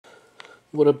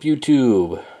What up,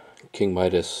 YouTube? King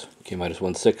Midas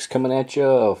 16 coming at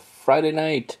you Friday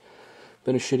night.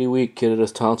 Been a shitty week. Kid had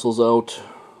his tonsils out.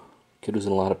 Kid was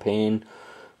in a lot of pain.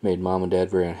 Made mom and dad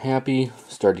very unhappy.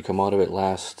 Started to come out of it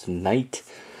last night.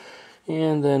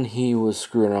 And then he was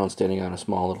screwing around standing on a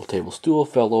small little table stool,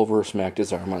 fell over, smacked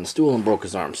his arm on the stool, and broke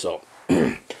his arm. So,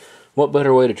 what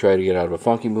better way to try to get out of a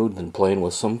funky mood than playing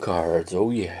with some cards? Oh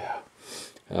yeah.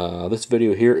 This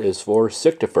video here is for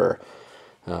SICTOPHER.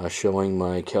 Showing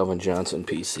my Calvin Johnson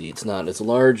PC. It's not as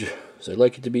large as I'd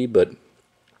like it to be, but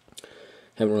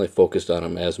haven't really focused on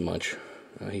him as much.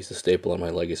 He's the staple on my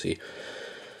Legacy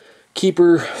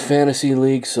Keeper Fantasy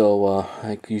League, so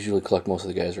I usually collect most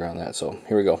of the guys around that. So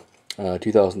here we go.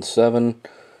 2007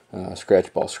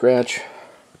 Scratch Ball Scratch.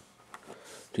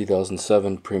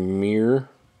 2007 Premier.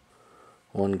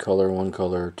 One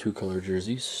color, two color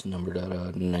jerseys, numbered out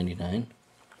of 99.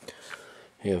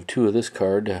 You have two of this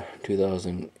card,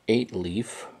 2008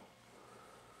 Leaf,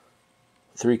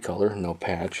 3 color, no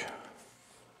patch,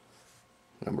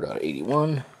 numbered out of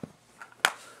 81,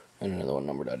 and another one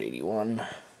numbered out of 81.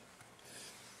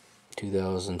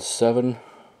 2007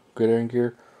 Gridiron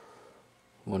Gear,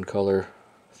 1 color,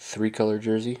 3 color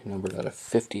jersey, numbered out of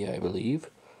 50, I believe.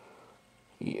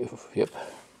 Yep.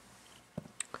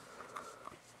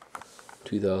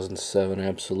 2007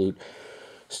 Absolute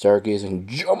Stargazing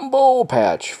Jumbo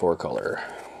Patch, 4 color,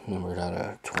 numbered out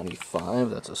of 25.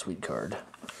 That's a sweet card.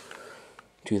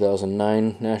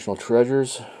 2009 National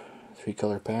Treasures, 3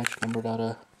 color patch, numbered out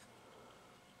of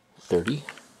 30.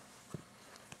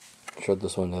 Showed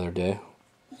this one the other day.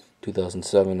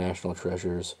 2007 National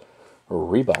Treasures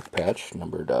Reebok patch,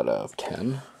 numbered out of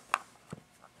 10.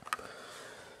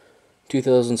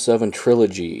 2007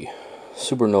 Trilogy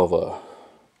Supernova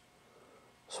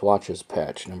Swatches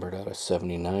patch, numbered out of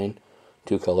 79,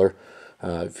 2 color.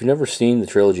 If you've never seen the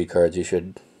Trilogy cards, you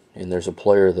should, and there's a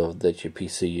player though that you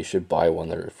PC, you should buy one.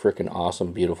 They're freaking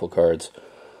awesome, beautiful cards.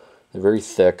 They're very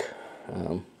thick,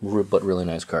 but really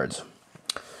nice cards.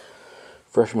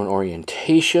 Freshman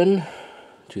Orientation,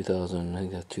 2000, I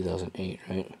think that's 2008,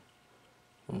 right?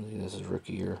 I don't think this is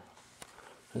rookie year.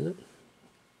 Is it?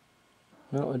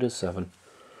 No, it is 7.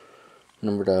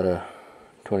 Numbered out of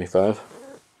 25.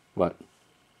 What?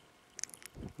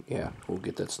 Yeah, we'll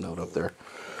get that snowed up there.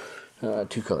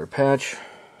 2 color patch.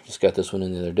 Just got this one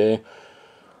in the other day.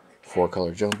 4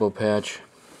 color jumbo patch.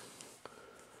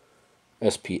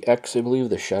 SPX, I believe,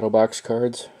 the Shadow Box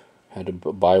cards. Had to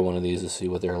buy one of these to see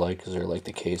what they're like, because they're like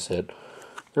the case hit.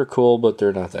 They're cool, but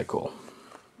they're not that cool.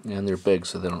 And they're big,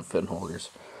 so they don't fit in holders.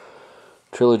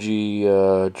 Trilogy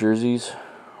jerseys.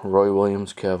 Roy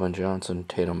Williams, Calvin Johnson,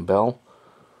 Tatum Bell.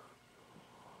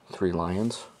 3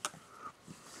 Lions.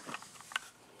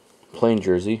 Plain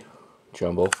jersey,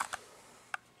 jumbo,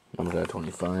 numbered out of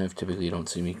 25. Typically, you don't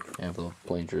see me have the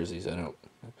plain jerseys. I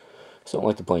just don't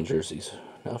like the plain jerseys.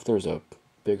 Now, if there's a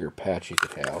bigger patch you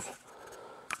could have,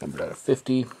 numbered out of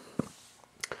 50.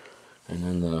 And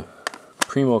then the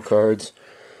Primo cards,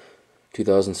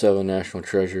 2007 National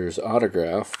Treasures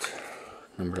autographed,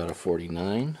 numbered out of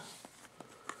 49.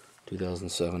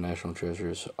 2007 National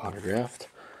Treasures autographed,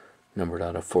 numbered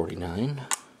out of 49.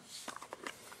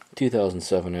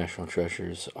 2007 National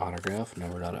Treasures autograph,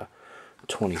 numbered out of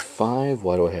 25.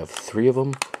 Why do I have 3 of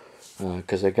them?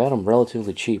 Because I got them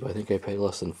relatively cheap. I think I paid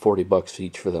less than $40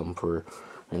 each for them,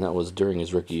 and that was during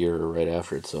his rookie year or right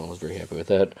after it, so I was very happy with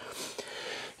that.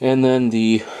 And then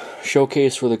the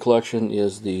showcase for the collection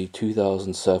is the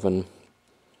 2007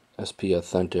 SP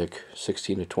Authentic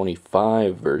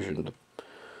 16-25 version,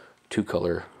 2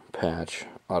 color patch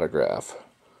autograph.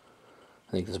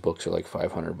 I think these books are like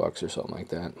 $500 or something like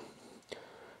that.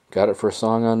 Got it for a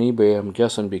song on eBay, I'm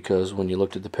guessing, because when you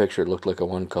looked at the picture, it looked like a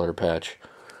 1 color patch.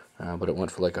 But it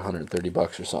went for like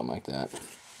 $130 or something like that.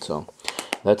 So,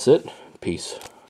 that's it. Peace.